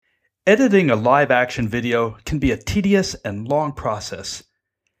Editing a live-action video can be a tedious and long process.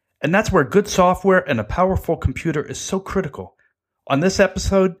 And that's where good software and a powerful computer is so critical. On this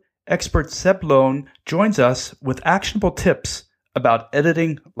episode, expert Seb Loan joins us with actionable tips about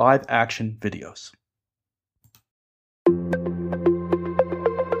editing live-action videos.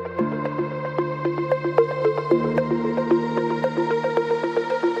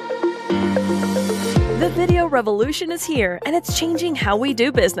 The video revolution is here, and it's changing how we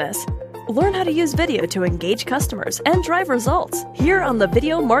do business. Learn how to use video to engage customers and drive results here on the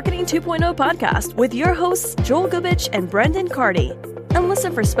Video Marketing 2.0 podcast with your hosts Joel Gubich and Brendan Carty. And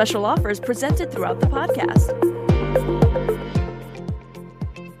listen for special offers presented throughout the podcast.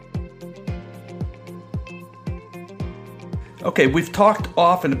 Okay, we've talked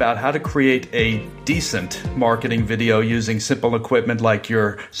often about how to create a decent marketing video using simple equipment like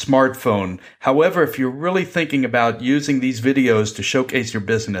your smartphone. However, if you're really thinking about using these videos to showcase your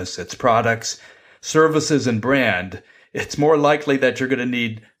business, its products, services, and brand, it's more likely that you're going to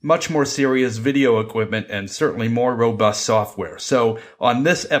need much more serious video equipment and certainly more robust software. So on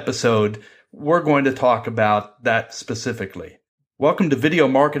this episode, we're going to talk about that specifically. Welcome to Video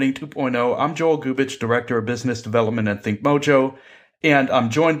Marketing 2.0. I'm Joel Gubich, Director of Business Development at ThinkMojo, and I'm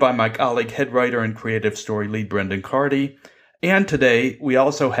joined by my colleague, head writer and creative story lead, Brendan Carty. And today, we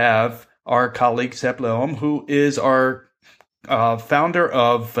also have our colleague, Seb Loan, who is our founder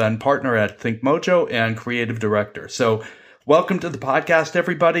of and partner at ThinkMojo and creative director. So welcome to the podcast,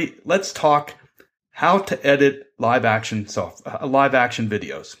 everybody. Let's talk how to edit live action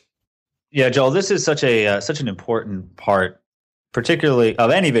videos. Yeah, Joel, this is such an important part, particularly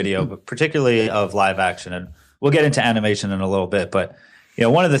of any video, but particularly of live action. And we'll get into animation in a little bit. But,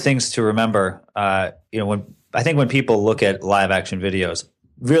 one of the things to remember, when people look at live action videos,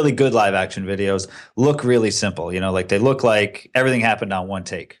 really good live action videos look really simple. Like they look like everything happened on one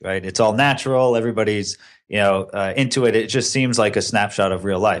take, right? It's all natural. Everybody's, into it. It just seems like a snapshot of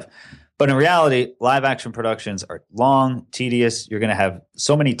real life. But in reality, live action productions are long, tedious. You're going to have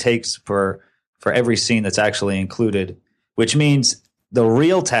so many takes for every scene that's actually included, which means the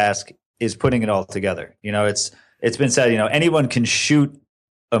real task is putting it all together. It's been said, anyone can shoot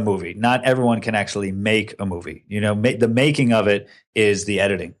a movie. Not everyone can actually make a movie. The making of it is the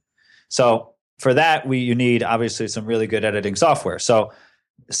editing. So for that, you need obviously some really good editing software. So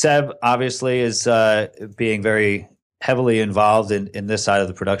Seb obviously is being very heavily involved in this side of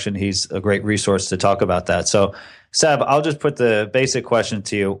the production. He's a great resource to talk about that. So Seb, I'll just put the basic question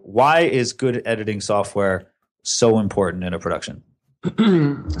to you. Why is good editing software so important in a production?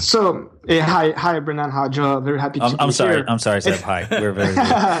 Hi, Brendan. Hi, Joe. Very happy to be here. I'm sorry, Seb. Hi. We're very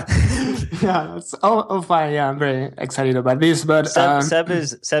Yeah, it's all fine. Yeah, I'm very excited about this. But Seb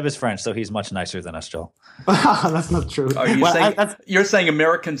is French, so he's much nicer than us, Joel. That's not true. Are you you're saying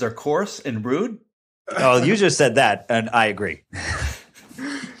Americans are coarse and rude? Oh, you just said that, and I agree.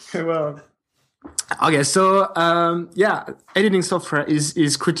 Well. Okay, so editing software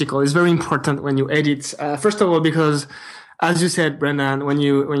is critical. It's very important when you edit. First of all, because as you said, Brendan, when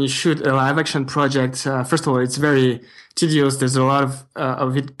you shoot a live action project, first of all, it's very tedious. There's a lot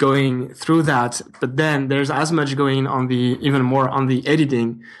of it going through that, but then there's as much going on even more on the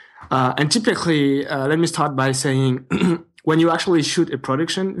editing. And typically, let me start by saying, when you actually shoot a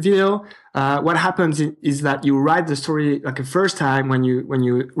production video, what happens is that you write the story like a first time when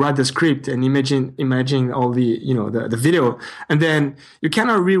you write the script and imagine all the video, and then you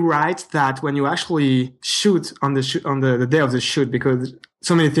cannot rewrite that when you actually shoot on the day of the shoot, because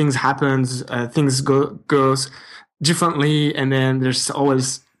so many things happens, things goes differently, and then there's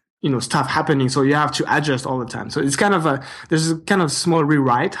always stuff happening, so you have to adjust all the time. So it's there's a kind of small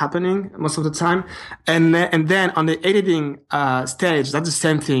rewrite happening most of the time. And then on the editing stage, that's the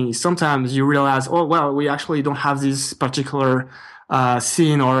same thing. Sometimes you realize, oh, well, we actually don't have this particular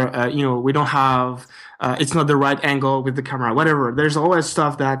scene, or, we don't have, it's not the right angle with the camera, whatever. There's always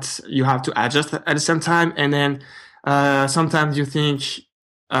stuff that you have to adjust at the same time. And then sometimes you think,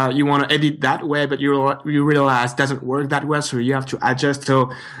 you want to edit that way, but you realize it doesn't work that well, so you have to adjust.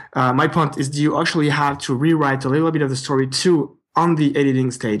 So my point is, you actually have to rewrite a little bit of the story too on the editing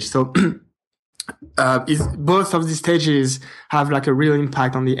stage. So both of these stages have like a real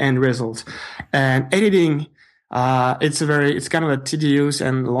impact on the end result. And editing, it's kind of a tedious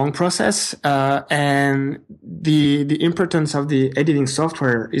and long process. And the importance of the editing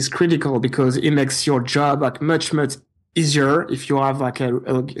software is critical because it makes your job like much easier if you have like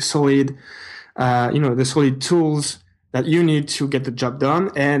a solid, the solid tools that you need to get the job done.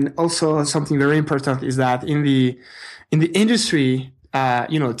 And also something very important is that in the industry,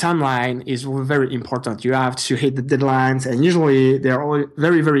 timeline is very important. You have to hit the deadlines, and usually they're all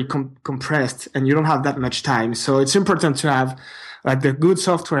very, very compressed, and you don't have that much time. So it's important to have like the good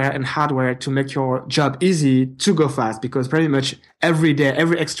software and hardware to make your job easy to go fast, because pretty much every day,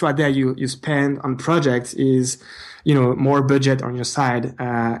 every extra day you spend on projects is, more budget on your side.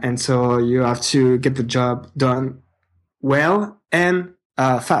 And so you have to get the job done well and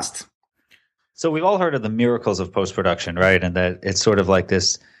fast. So we've all heard of the miracles of post-production, right? And that it's sort of like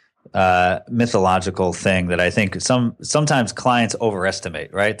this mythological thing that I think sometimes clients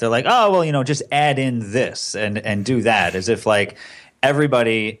overestimate, right? They're like, oh, well, just add in this and do that, as if like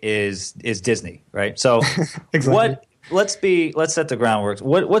everybody is Disney, right? So exactly. Let's set the groundwork.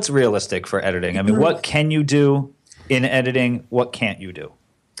 What's realistic for editing? I mean, what can you do in editing? What can't you do?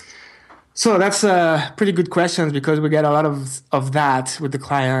 So that's pretty good questions, because we get a lot of that with the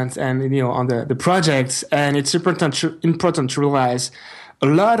clients and on the projects, and it's important to realize a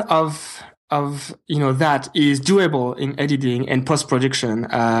lot of that is doable in editing and post-production,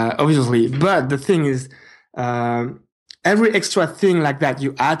 obviously. But the thing is, every extra thing like that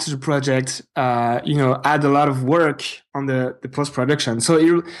you add to the project, add a lot of work on the post-production.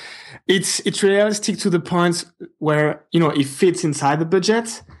 So it's realistic to the point where it fits inside the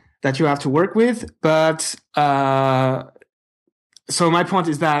budget that you have to work with. But so my point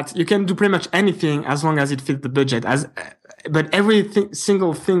is that you can do pretty much anything as long as it fits the budget. But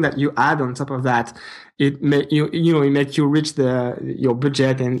single thing that you add on top of that, it make you reach your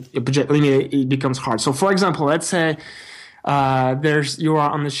budget, and your budget limit, it becomes hard. So for example, let's say you are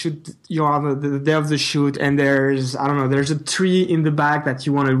on the shoot, you are on the day of the shoot, and there's a tree in the back that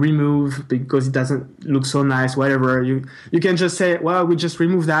you want to remove because it doesn't look so nice, whatever. You can just say, well, we just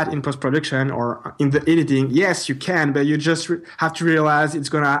remove that in post-production or in the editing. Yes, you can, but you just have to realize it's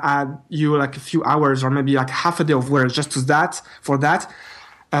going to add you like a few hours or maybe like half a day of work just for that.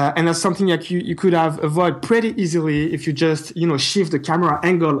 And that's something that you could have avoid pretty easily if you just, shift the camera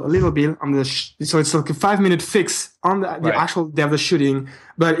angle a little bit on so it's like a 5-minute fix on the actual day of the shooting.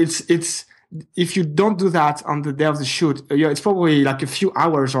 But it's, if you don't do that on the day of the shoot, it's probably like a few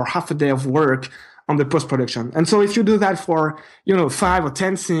hours or half a day of work on the post-production. And so if you do that for, 5 or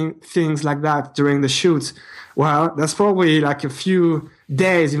 10 things like that during the shoot, well, that's probably like a few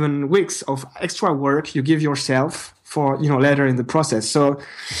days, even weeks of extra work you give yourself for, later in the process. So,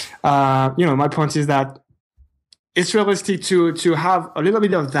 my point is that it's realistic to have a little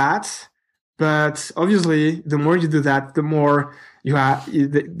bit of that, but obviously the more you do that, the more you have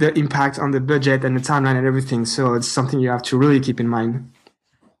the impact on the budget and the timeline and everything. So it's something you have to really keep in mind.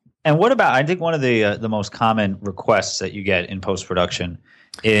 And what about, I think one of the most common requests that you get in post-production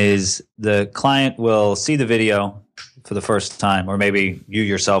is the client will see the video for the first time, or maybe you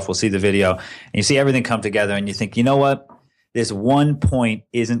yourself will see the video and you see everything come together and you think, you know what, this one point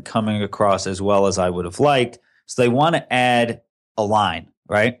isn't coming across as well as I would have liked. So they want to add a line,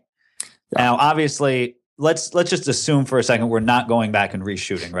 right? Yeah. Now, obviously, let's just assume for a second we're not going back and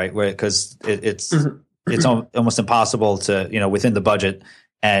reshooting, right? Because it's almost impossible to, within the budget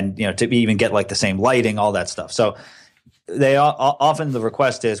and, to even get like the same lighting, all that stuff. So they often the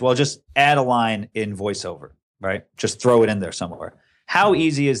request is, well, just add a line in voiceover, right? Just throw it in there somewhere. How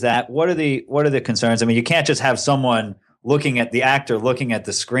easy is that? What are the concerns? I mean, you can't just have someone looking at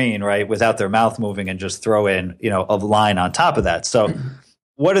the screen, right, without their mouth moving and just throw in, a line on top of that. So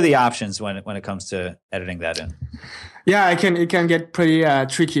what are the options when it comes to editing that in? Yeah, it can get pretty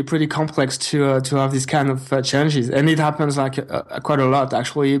tricky, pretty complex to have these kind of challenges, and it happens like quite a lot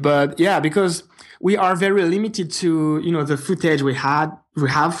actually. But yeah, because we are very limited to the footage we have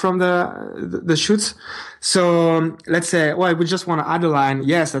from the shoots. So let's say, well, we just want to add a line.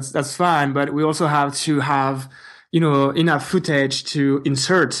 Yes, that's fine, but we also have to have enough footage to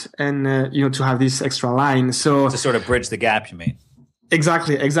insert and to have this extra line. So to sort of bridge the gap, you mean?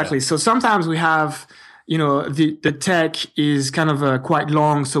 Exactly. Yeah. So sometimes we have, the tech is kind of quite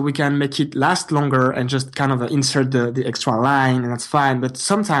long, so we can make it last longer and just kind of insert the extra line, and that's fine. But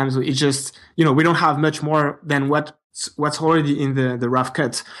sometimes it just, we don't have much more than what's already in the rough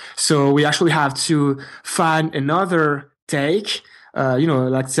cut. So we actually have to find another take.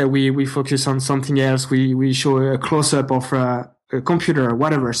 Like say we focus on something else. We show a close up of a computer or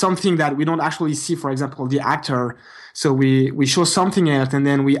whatever, something that we don't actually see, for example, the actor. So we show something else, and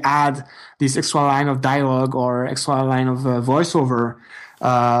then we add this extra line of dialogue or extra line of voiceover.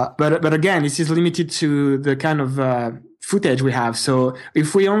 But again, this is limited to the kind of footage we have. So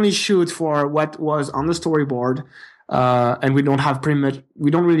if we only shoot for what was on the storyboard, and we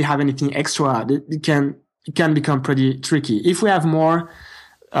don't really have anything extra, it can become pretty tricky. If we have more,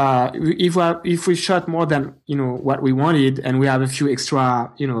 if we shot more than what we wanted, and we have a few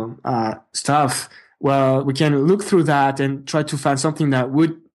extra stuff, well, we can look through that and try to find something that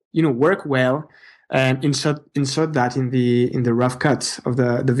would work well, and insert that in the rough cut of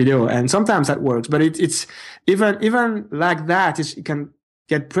the video. And sometimes that works, but it's even like that, it can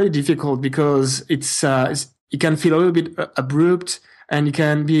get pretty difficult because it can feel a little bit abrupt, and it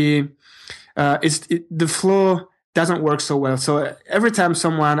can be the flow doesn't work so well. So every time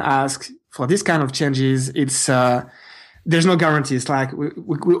someone asks for this kind of changes, it's there's no guarantee. It's like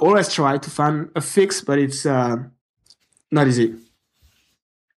we always try to find a fix, but it's not easy.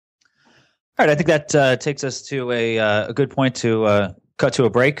 All right, I think that takes us to a good point to cut to a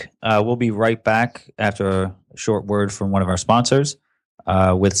break. We'll be right back after a short word from one of our sponsors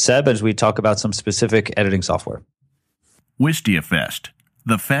with Seb as we talk about some specific editing software. Wistia Fest,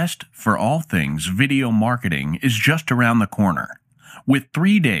 the fest for all things video marketing, is just around the corner. With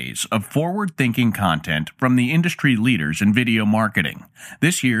 3 days of forward-thinking content from the industry leaders in video marketing,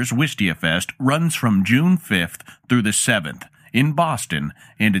 this year's Wistia Fest runs from June 5th through the 7th in Boston,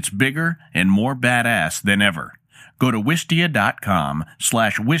 and it's bigger and more badass than ever. Go to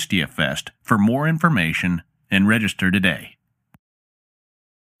wistia.com/WistiaFest for more information and register today.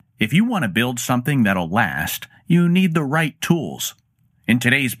 If you want to build something that'll last, you need the right tools. In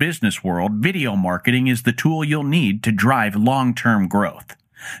today's business world, video marketing is the tool you'll need to drive long-term growth.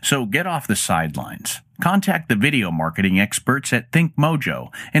 So get off the sidelines. Contact the video marketing experts at ThinkMojo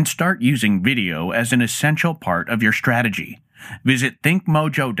and start using video as an essential part of your strategy. Visit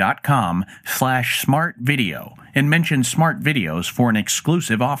thinkmojo.com/smartvideo and mention Smart Videos for an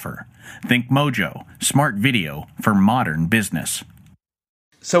exclusive offer. ThinkMojo, smart video for modern business.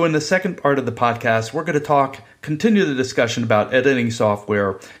 So in the second part of the podcast, we're going to continue the discussion about editing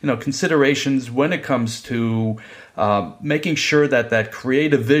software, considerations when it comes to making sure that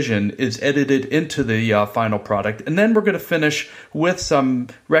creative vision is edited into the final product. And then we're going to finish with some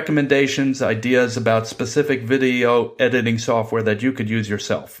recommendations, ideas about specific video editing software that you could use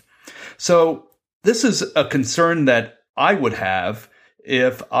yourself. So this is a concern that I would have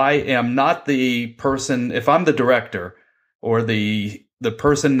if I am not the person, if I'm the director or the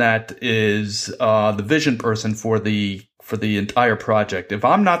person that is the vision person for the entire project. If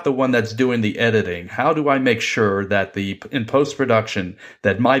I'm not the one that's doing the editing, how do I make sure that in post-production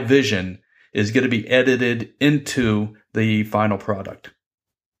that my vision is going to be edited into the final product?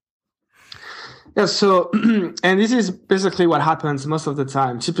 Yeah, so, and this is basically what happens most of the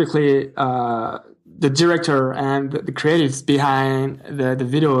time. Typically, the director and the creatives behind the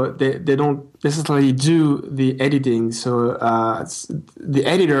video, they don't necessarily do the editing. So the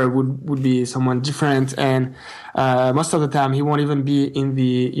editor would be someone different, and most of the time he won't even be in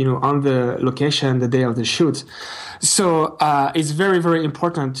on the location the day of the shoot. So it's very, very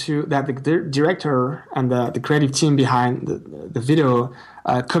important that the director and the creative team behind the video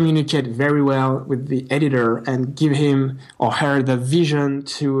communicate very well with the editor and give him or her the vision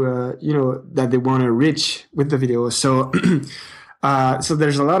to that they want to reach with the video. So so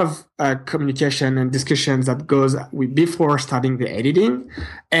there's a lot of communication and discussions that goes before starting the editing,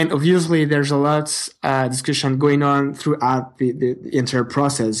 and obviously there's a lot discussion going on throughout the entire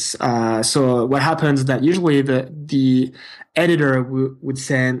process. So what happens is that usually the editor would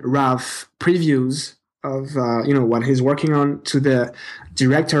send rough previews of what he's working on to the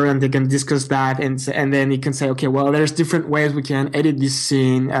director, and they can discuss that, and then he can say, okay, well, there's different ways we can edit this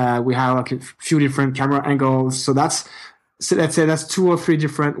scene. We have like a few different camera angles, so let's say that's 2 or 3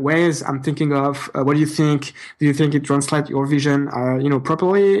 different ways I'm thinking of. What do you think? Do you think it translates your vision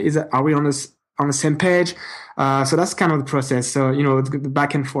properly? Are we on the same page? So that's kind of the process. So, the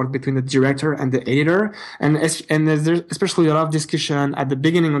back and forth between the director and the editor. And there's especially a lot of discussion at the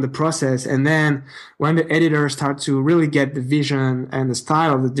beginning of the process. And then when the editor starts to really get the vision and the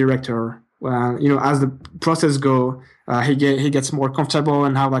style of the director, as the process goes, he gets more comfortable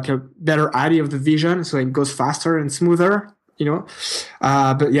and have like a better idea of the vision. So it goes faster and smoother,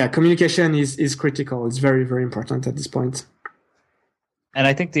 but yeah, communication is critical. It's very, very important at this point. And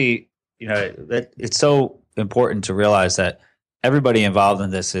I think that it's so important to realize that everybody involved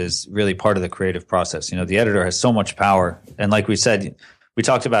in this is really part of the creative process. The editor has so much power. And like we said, we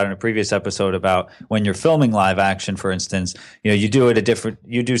talked about in a previous episode about when you're filming live action, for instance, you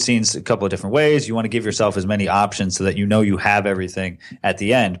do scenes a couple of different ways. You want to give yourself as many options so that you have everything at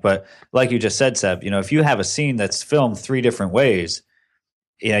the end. But like you just said, Seb, if you have a scene that's filmed 3 different ways,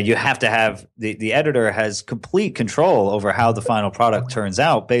 you have to have the editor has complete control over how the final product turns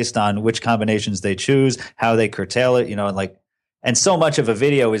out based on which combinations they choose, how they curtail it, and like And so much of a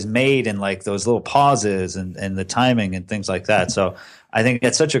video is made in like those little pauses and the timing and things like that. So I think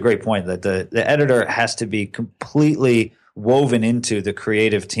that's such a great point that the editor has to be completely woven into the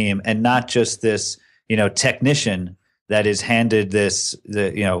creative team and not just this, technician that is handed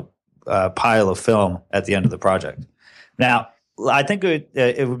pile of film at the end of the project. Now, I think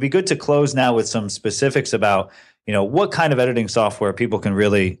it would be good to close now with some specifics about, what kind of editing software people can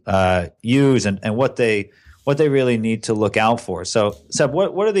really use and what they really need to look out for. So, Seb,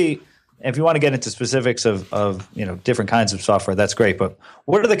 what are if you want to get into specifics of different kinds of software, that's great. But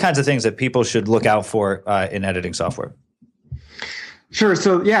what are the kinds of things that people should look out for in editing software? Sure.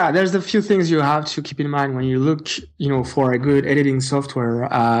 So yeah, there's a few things you have to keep in mind when you look, for a good editing software.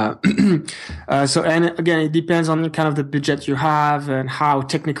 And again, it depends on kind of the budget you have and how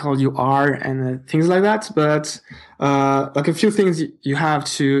technical you are and things like that. But like a few things you have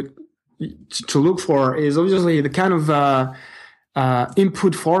to look for is obviously the kind of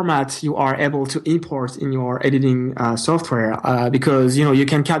input format you are able to import in your editing software, because you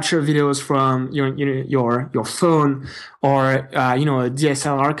can capture videos from your phone or a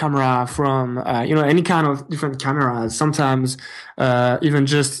DSLR camera from any kind of different cameras. Sometimes even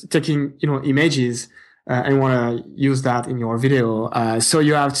just taking images and want to use that in your video. So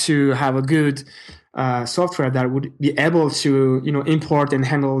you have to have a good software that would be able to import and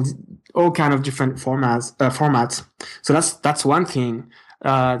handle all kind of different formats. So that's one thing.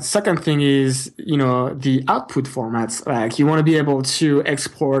 Second thing is the output formats. Like you want to be able to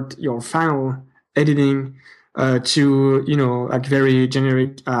export your final editing to like very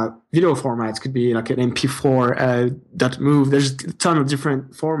generic video formats. Could be like an MP4 .mov. There's a ton of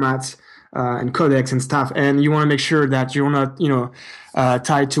different formats and codecs and stuff, and you want to make sure that you're not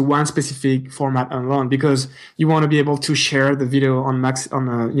tied to one specific format alone, because you want to be able to share the video on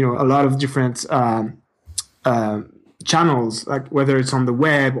a lot of different channels, like whether it's on the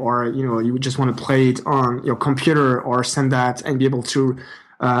web or you just want to play it on your computer or send that and be able to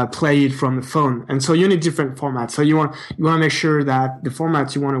play it from the phone. And so you need different formats. So you want to make sure that the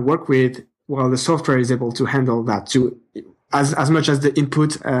format you want to work with, the software is able to handle that too, as much as the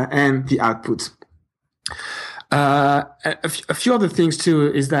input and the output. A few other things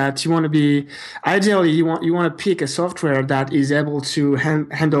too is that you want to be ideally you want to pick a software that is able to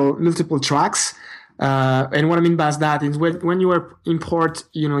handle multiple tracks. And what I mean by that is when you import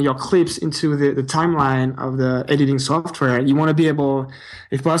your clips into the timeline of the editing software, you want to be able,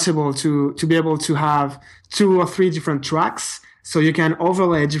 if possible, to be able to have 2 or 3 different tracks. So you can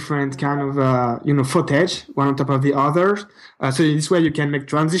overlay different kind of, footage, one on top of the other. So this way you can make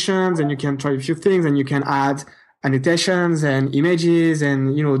transitions and you can try a few things and you can add annotations and images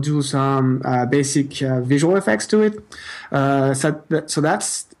and, do some basic visual effects to it. So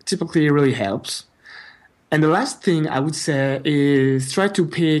that's typically really helps. And the last thing I would say is try to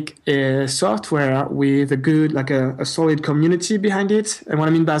pick a software with a good, like a solid community behind it. And what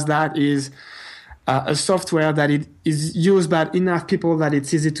I mean by that is a software that it is used by enough people that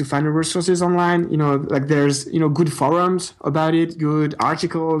it's easy to find the resources online. Like there's, good forums about it, good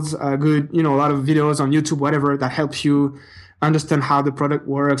articles, good, a lot of videos on YouTube, whatever, that helps you understand how the product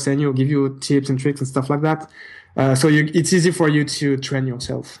works and, give you tips and tricks and stuff like that. So it's easy for you to train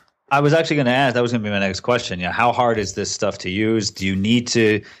yourself. I was actually going to ask, that was going to be my next question. How hard is this stuff to use? Do you need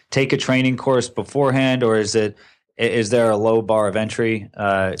to take a training course beforehand, or is there a low bar of entry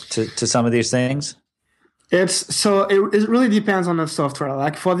to some of these things? It really depends on the software.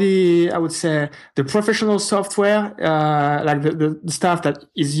 Like for I would say the professional software, like the stuff that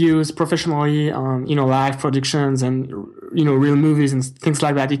is used professionally on, live productions and, real movies and things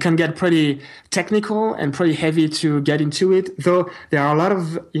like that, it can get pretty technical and pretty heavy to get into it. Though there are a lot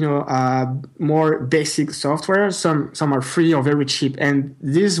of, more basic software. Some are free or very cheap. And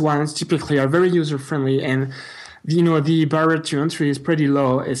these ones typically are very user friendly, and the barrier to entry is pretty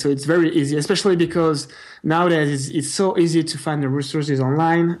low. So it's very easy, especially because nowadays it's so easy to find the resources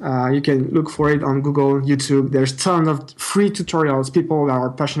online. You can look for it on Google, YouTube. There's tons of free tutorials, people that are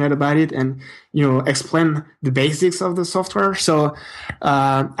passionate about it and, explain the basics of the software. So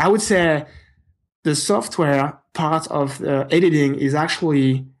I would say the software part of the editing is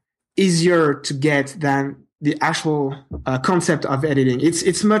actually easier to get than the actual concept of editing.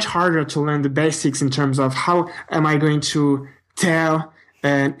 It's much harder to learn the basics in terms of how am I going to tell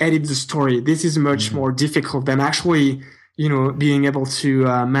and edit the story. This is much more difficult than actually, being able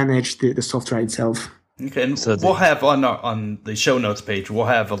to manage the software itself. Okay, and so we'll have on the show notes page, we'll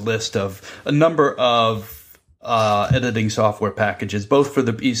have a list of a number of editing software packages, both for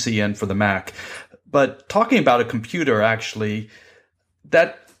the PC and for the Mac. But talking about a computer, actually,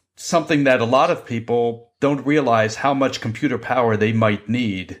 that's something that a lot of people don't realize how much computer power they might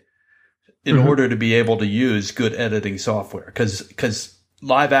need in order to be able to use good editing software. Because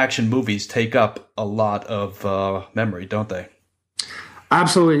live action movies take up a lot of memory, don't they?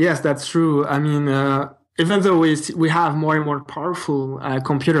 Absolutely, yes, that's true. I mean, even though we have more and more powerful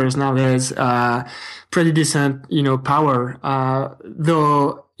computers nowadays, pretty decent, power,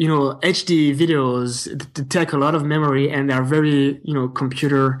 though, HD videos take a lot of memory and they're very,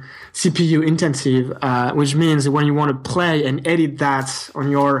 computer CPU intensive, which means when you want to play and edit that on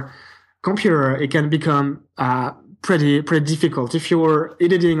your computer, it can become pretty difficult. If you're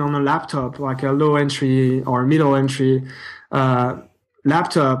editing on a laptop, like a low entry or middle entry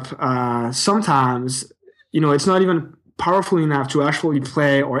laptop, sometimes, it's not even powerful enough to actually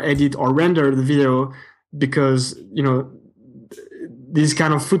play or edit or render the video because, this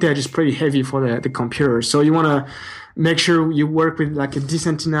kind of footage is pretty heavy for the computer. So you want to make sure you work with like a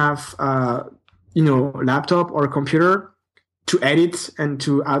decent enough, laptop or computer to edit and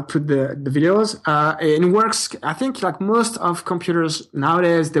to output the videos. And it works, I think, like most of computers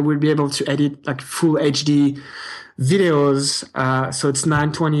nowadays, they will be able to edit like full HD videos. So it's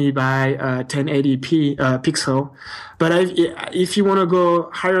 920 by 1080p pixel. But if you want to go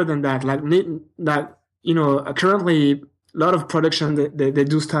higher than that, currently a lot of production, they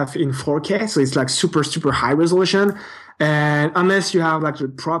do stuff in 4K. So it's like super, super high resolution. And unless you have like the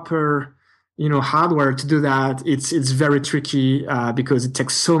proper, hardware to do that, it's very tricky because it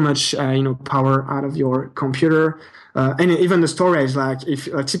takes so much, power out of your computer. And even the storage, like if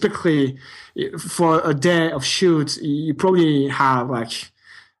typically for a day of shoot, you probably have like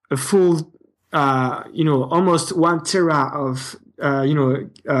a full, almost 1 tera of,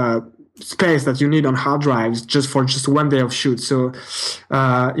 space that you need on hard drives just for one day of shoot. So,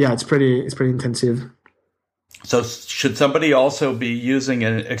 it's pretty intensive. So should somebody also be using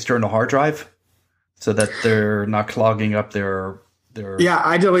an external hard drive so that they're not clogging up their... Yeah,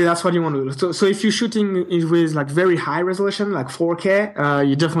 ideally that's what you want to do. So if you're shooting it with like very high resolution, like 4K,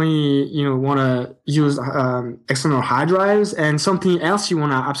 you definitely, want to use external hard drives. And something else you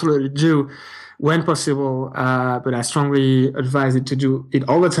want to absolutely do when possible, but I strongly advise it to do it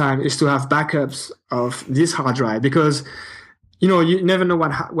all the time, is to have backups of this hard drive because, you never know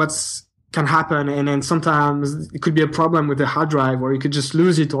what's can happen. And then sometimes it could be a problem with the hard drive or you could just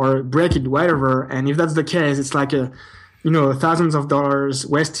lose it or break it, whatever. And if that's the case, it's like thousands of dollars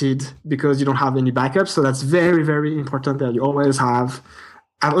wasted because you don't have any backups. So that's very, very important that you always have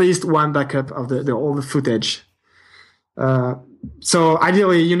at least one backup of all the footage. So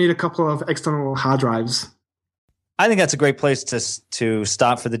ideally, you need a couple of external hard drives. I think that's a great place to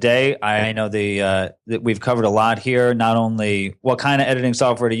stop for the day. I know that we've covered a lot here, not only what kind of editing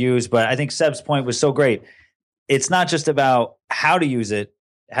software to use, but I think Seb's point was so great. It's not just about how to use it,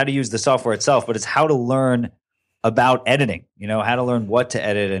 how to use the software itself, but it's how to learn about editing, how to learn what to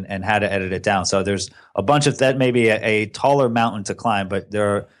edit and how to edit it down. So there's a bunch of that, maybe a taller mountain to climb, but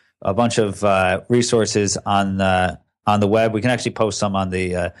there are a bunch of resources on the web. We can actually post some on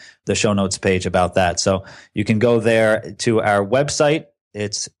the show notes page about that. So you can go there to our website.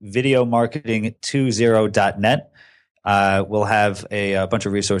 It's videomarketing20.net. We'll have a bunch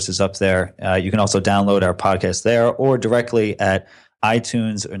of resources up there. You can also download our podcast there or directly at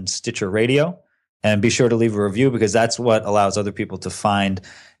iTunes and Stitcher Radio. And be sure to leave a review because that's what allows other people to find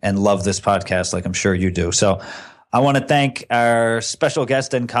and love this podcast like I'm sure you do. So I want to thank our special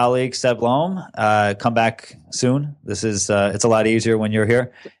guest and colleague, Seb Loam. Come back soon. This is it's a lot easier when you're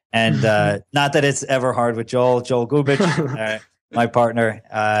here. And not that it's ever hard with Joel Gubich, my partner,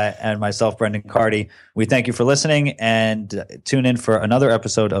 and myself, Brendan Carty. We thank you for listening and tune in for another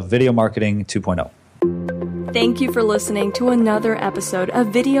episode of Video Marketing 2.0. Thank you for listening to another episode of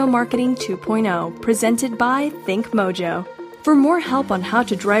Video Marketing 2.0 presented by ThinkMojo. For more help on how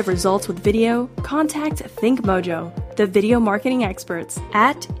to drive results with video, contact ThinkMojo, the video marketing experts,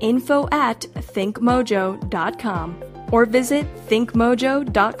 at info@thinkmojo.com or visit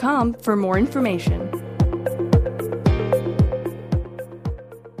thinkmojo.com for more information.